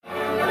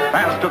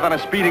faster than a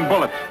speeding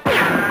bullet,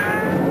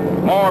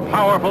 more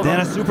powerful than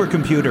a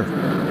supercomputer,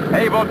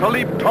 able to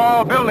leap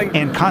tall buildings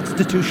and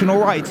constitutional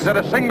rights at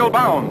a single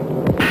bound.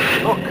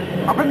 Look,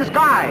 up in the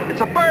sky,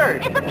 it's a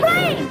bird. It's a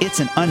plane. It's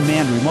an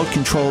unmanned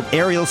remote-controlled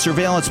aerial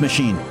surveillance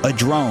machine, a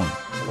drone.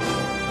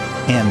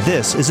 And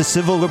this is a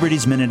Civil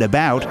Liberties Minute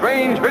about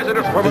Strange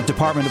visitors from the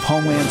Department of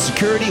Homeland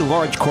Security,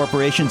 large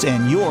corporations,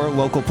 and your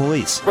local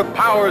police. with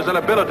powers and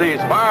abilities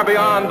far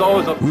beyond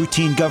those of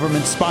Routine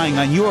government spying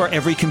on your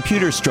every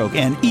computer stroke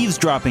and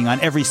eavesdropping on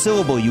every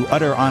syllable you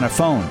utter on a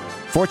phone.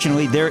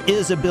 Fortunately, there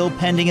is a bill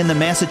pending in the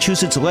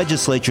Massachusetts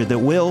legislature that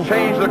will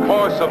change the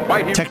course of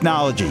mighty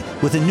technology,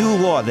 with a new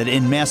law that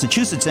in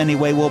Massachusetts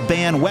anyway will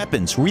ban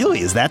weapons.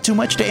 Really, is that too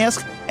much to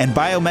ask? And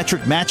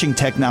biometric matching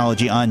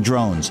technology on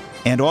drones.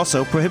 And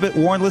also prohibit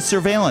warrantless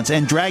surveillance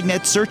and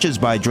dragnet searches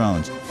by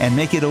drones. And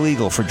make it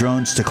illegal for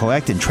drones to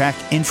collect and track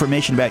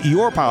information about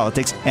your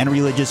politics and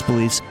religious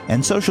beliefs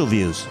and social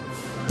views.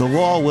 The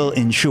law will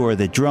ensure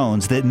that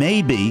drones that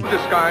may be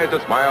disguised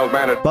as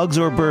mild-mannered bugs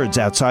or birds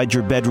outside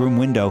your bedroom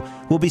window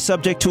will be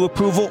subject to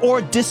approval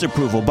or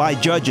disapproval by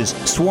judges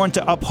sworn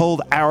to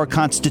uphold our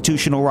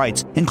constitutional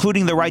rights,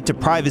 including the right to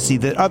privacy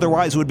that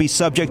otherwise would be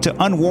subject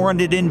to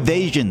unwarranted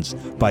invasions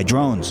by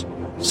drones.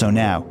 So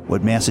now,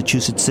 what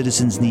Massachusetts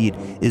citizens need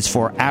is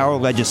for our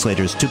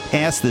legislators to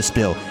pass this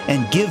bill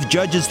and give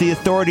judges the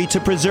authority to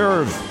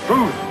preserve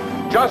truth,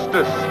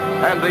 justice,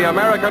 and the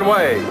American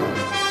way.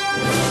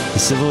 The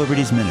Civil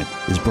Liberties Minute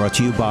is brought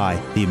to you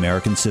by the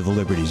American Civil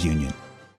Liberties Union.